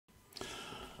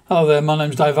Hello there, my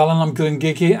name's Dave Allen, I'm doing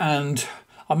Geeky, and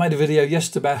I made a video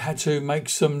yesterday about how to make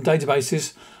some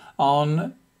databases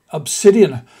on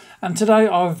Obsidian. And today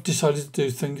I've decided to do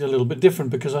things a little bit different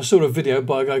because I saw a video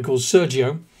by a guy called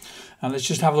Sergio, and let's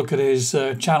just have a look at his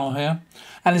channel here.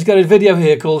 And he's got a video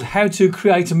here called How to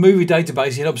Create a Movie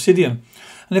Database in Obsidian.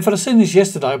 And if I'd have seen this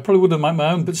yesterday, I probably would have made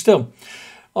my own, but still.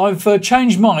 I've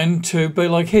changed mine to be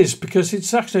like his because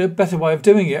it's actually a better way of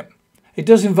doing it. It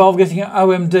does involve getting an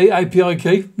OMD API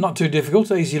key, not too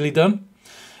difficult, easily done.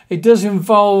 It does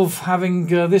involve having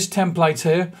this template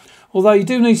here, although you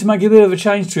do need to make a bit of a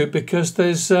change to it because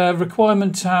there's a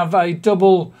requirement to have a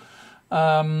double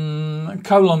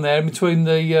colon there in between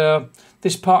the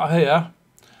this part here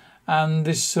and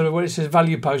this sort of where it says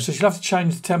value post. So you'll have to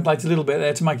change the template a little bit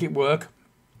there to make it work.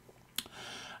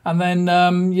 And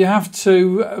then you have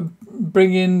to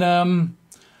bring in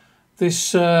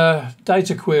this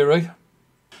data query.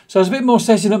 So there's a bit more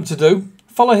setting up to do.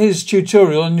 Follow his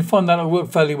tutorial and you'll find that it'll work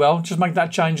fairly well. Just make that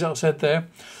change that I said there.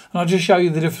 And I'll just show you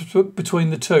the difference between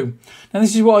the two. Now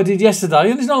this is what I did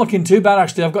yesterday, and it's not looking too bad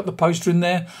actually. I've got the poster in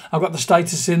there, I've got the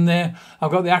status in there,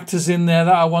 I've got the actors in there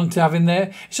that I want to have in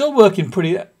there. It's all working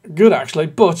pretty good actually,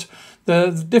 but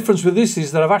the difference with this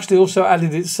is that I've actually also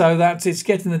added it so that it's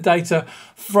getting the data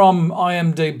from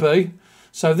IMDb.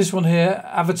 So this one here,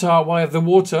 Avatar Way of the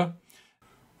Water,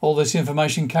 all this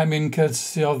information came in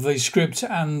courtesy of the script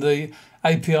and the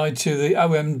API to the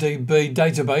OMDb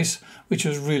database, which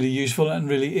was really useful and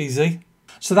really easy.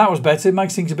 So that was better. It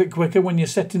makes things a bit quicker when you're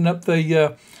setting up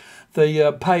the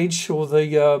page or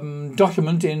the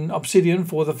document in Obsidian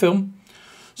for the film.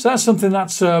 So that's something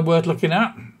that's worth looking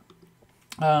at.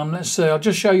 Let's see, I'll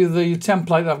just show you the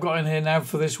template that I've got in here now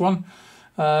for this one.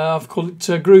 I've called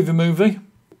it Groovy Movie.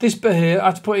 This bit here, I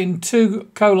had to put in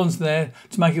 2 colons there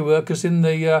to make it work because in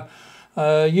the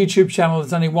YouTube channel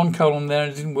there's only 1 colon there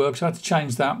and it didn't work, so I had to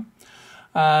change that.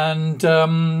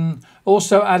 And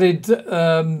also added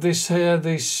this here,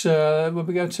 where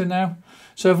we go to now.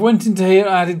 So I've went into here,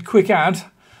 I added quick add,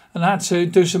 and I had to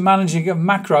do some managing of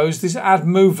macros, this add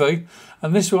movie,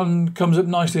 and this one comes up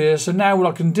nicely here. So now what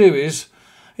I can do is,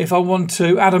 if I want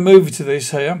to add a movie to this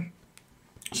here,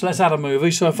 so let's add a movie.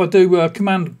 So if I do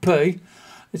Command P,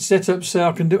 it's set up so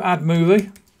I can do add movie.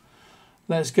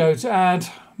 Let's go to add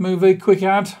movie, quick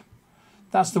add.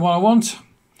 That's the one I want.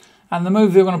 And the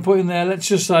movie I'm going to put in there, let's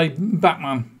just say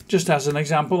Batman, just as an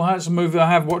example. That's a movie I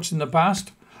have watched in the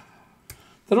past.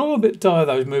 They're all a bit dire,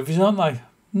 those movies, aren't they?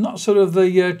 Not sort of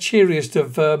the cheeriest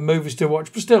of movies to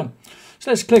watch, but still.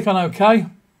 So let's click on OK.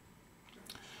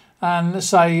 And let's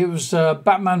say it was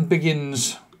Batman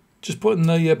Begins. Just putting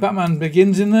the Batman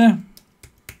Begins in there.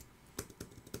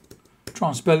 Try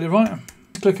and spell it right.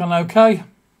 Click on OK.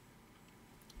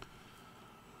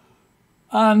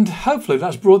 And hopefully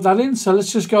that's brought that in. So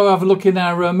let's just go have a look in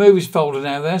our movies folder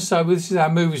now there. So this is our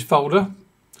movies folder.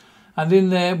 And in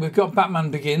there we've got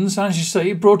Batman Begins. And as you see,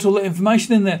 it brought all the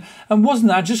information in there. And wasn't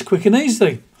that just quick and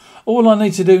easy? All I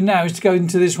need to do now is to go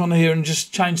into this one here and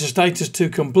just change the status to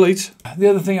complete. The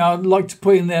other thing I'd like to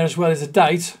put in there as well is a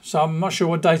date. So I'm not sure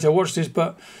what date I watched this,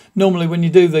 but normally when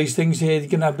you do these things here, you're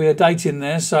going to be a date in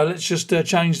there. So let's just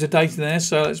change the date in there.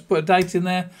 So let's put a date in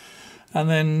there. And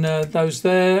then those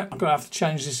there. I'm going to have to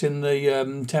change this in the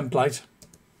template.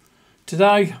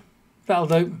 Today, that'll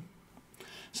do.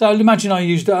 So imagine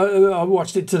I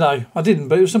watched it today. I didn't,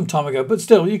 but it was some time ago. But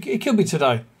still, it could be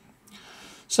today.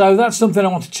 So that's something I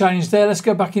want to change there. Let's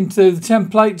go back into the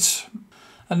templates.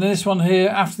 And then this one here,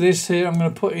 after this here, I'm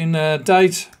going to put in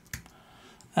date.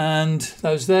 And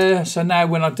those there. So now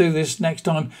when I do this next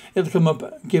time, it'll come up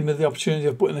and give me the opportunity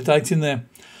of putting the date in there.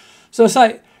 So I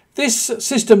say, this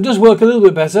system does work a little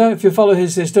bit better if you follow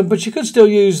his system, but you could still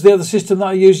use the other system that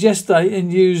I used yesterday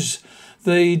and use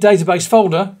the database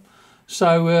folder.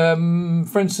 So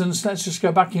for instance, let's just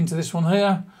go back into this one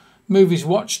here, movies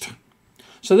watched.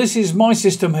 So this is my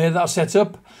system here that I set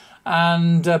up,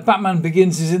 and Batman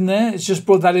Begins is in there. It's just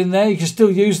brought that in there. You can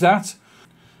still use that.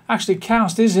 Actually,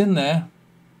 cast is in there.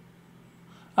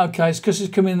 Okay, it's because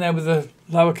it's come in there with a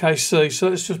lowercase c. So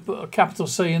let's just put a capital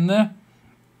C in there.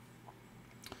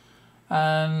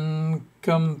 And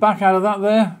come back out of that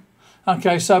there.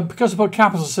 Okay, so because I put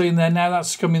capital C in there, now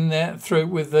that's come in there through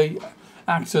with the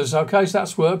actors. Okay, so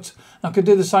that's worked. I could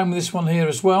do the same with this one here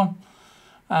as well.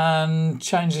 And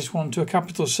change this one to a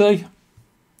capital C.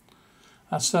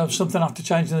 That's something I have to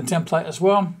change in the template as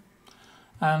well.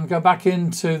 And go back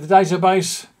into the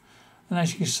database. And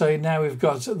as you can see, now we've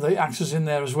got the actors in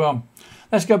there as well.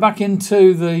 Let's go back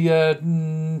into the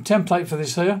template for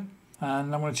this here.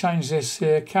 And I'm going to change this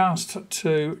here, cast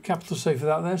to capital C for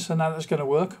that there. So now that's going to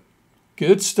work.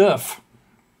 Good stuff.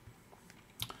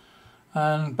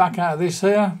 and back out of this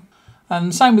here.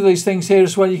 And same with these things here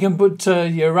as well. You can put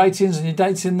your ratings and your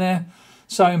dates in there.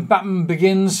 So in Batman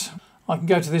Begins, I can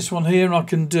go to this one here and I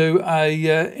can do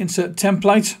a insert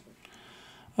template.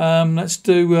 Let's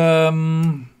do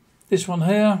this one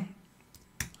here,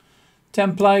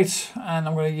 template, and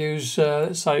I'm going to use,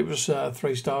 let's say it was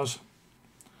 3 stars.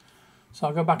 So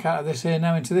I'll go back out of this here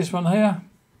now into this one here.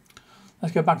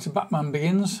 Let's go back to Batman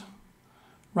Begins.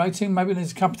 Rating, maybe it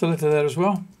needs a capital letter there as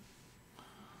well.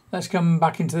 Let's come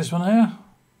back into this one here.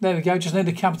 There we go, just need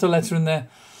a capital letter in there.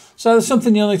 So there's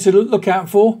something you'll need to look out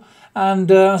for.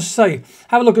 And as I say,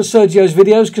 have a look at Sergio's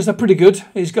videos because they're pretty good.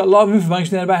 He's got a lot of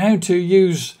information there about how to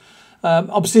use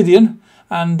Obsidian.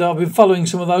 And I've been following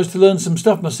some of those to learn some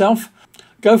stuff myself.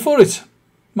 Go for it.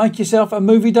 Make yourself a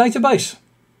movie database.